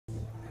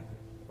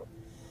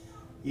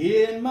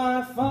In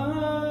my Father's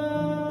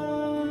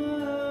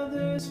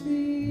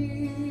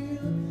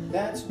field,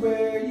 that's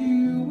where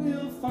you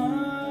will find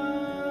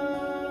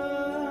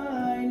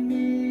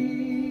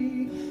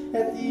me,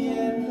 at the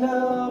end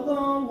of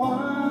a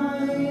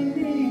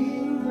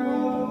winding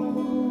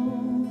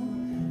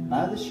road,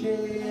 by the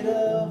shade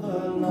of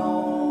a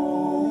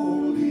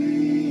lonely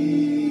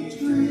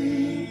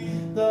tree,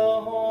 the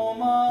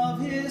home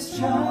of his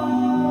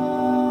childhood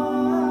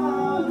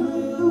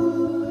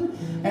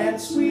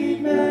and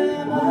sweet memories.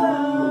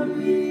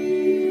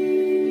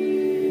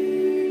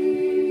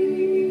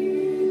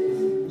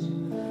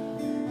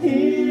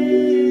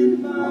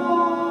 In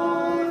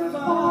my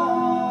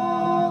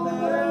Father's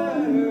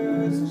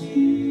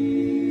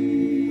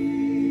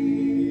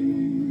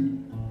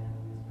field,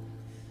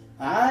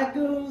 I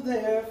go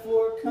there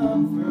for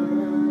comfort,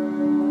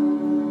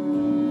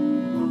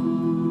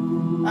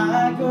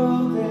 I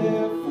go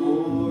there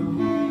for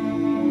peace,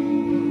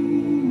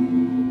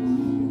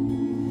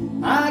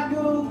 I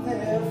go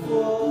there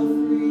for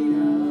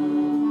freedom,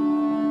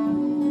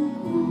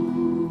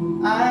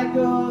 I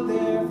go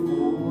there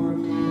for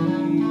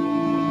peace,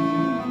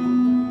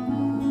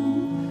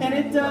 and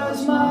it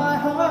does my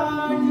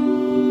heart good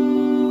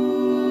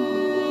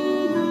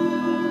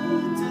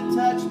to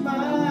touch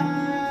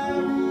my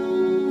roots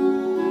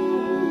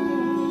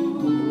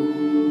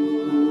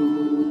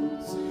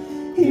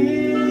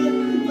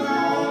in my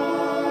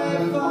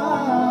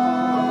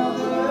Father's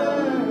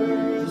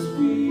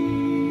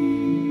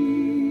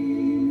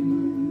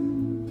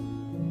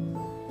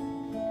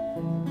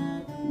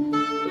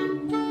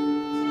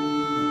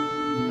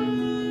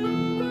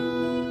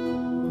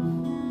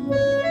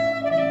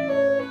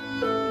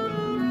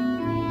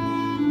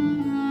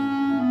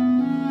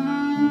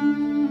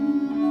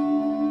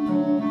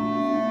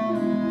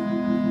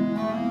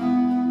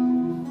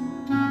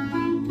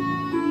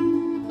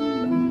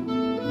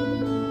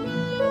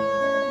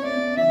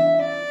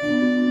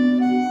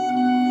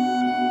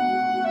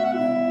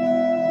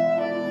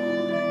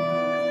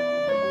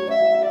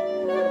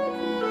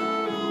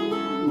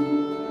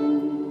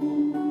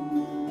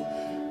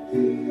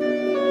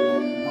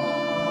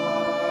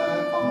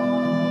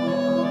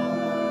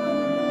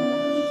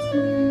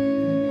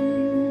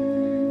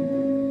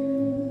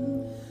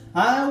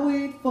I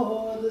wait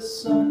for the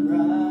sunrise,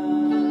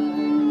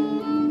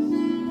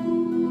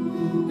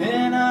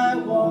 and I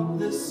walk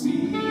the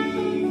cedar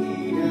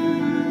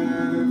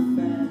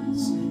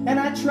fence, and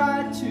I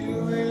try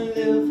to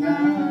relive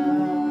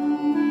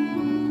how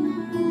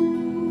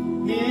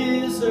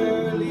his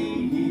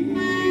early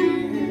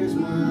years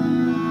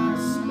were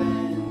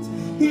spent.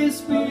 His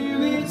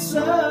spirit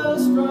so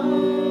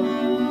strong,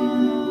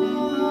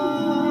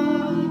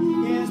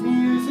 his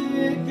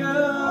music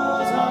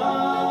goes on.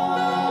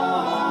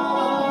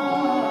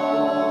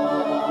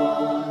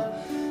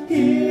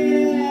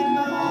 In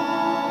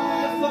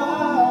my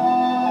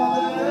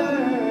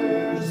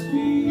Father's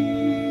field,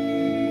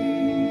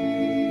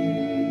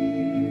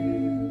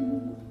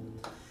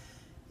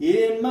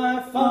 in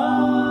my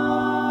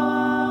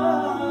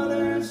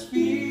Father's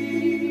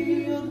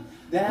field,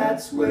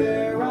 that's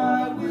where I